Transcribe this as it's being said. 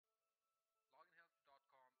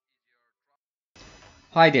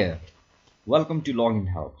Hi there, welcome to Login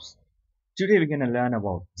Helps. Today we're going to learn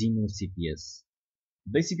about Gmail CPS.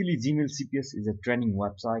 Basically, Gmail CPS is a training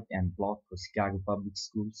website and blog for Chicago public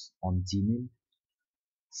schools on Gmail.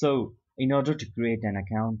 So, in order to create an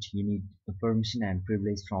account, you need a permission and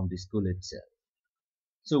privilege from the school itself.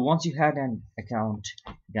 So, once you had an account,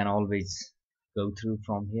 you can always go through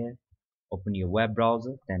from here, open your web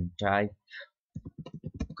browser, then type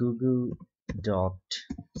google.cps.edu.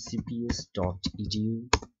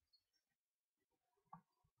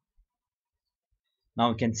 Now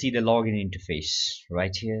you can see the login interface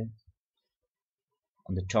right here.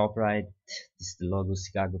 On the top right, this is the logo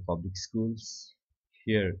Chicago Public Schools.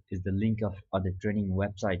 Here is the link of other training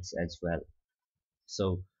websites as well.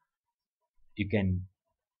 So you can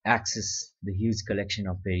access the huge collection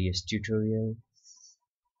of various tutorials.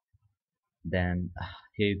 Then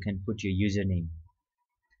here you can put your username.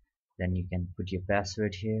 Then you can put your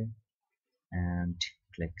password here and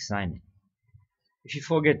click sign in. If you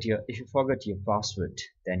forget your password,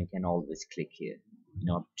 then you can always click here in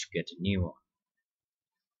order to get a new one.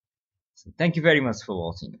 So thank you very much for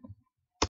watching.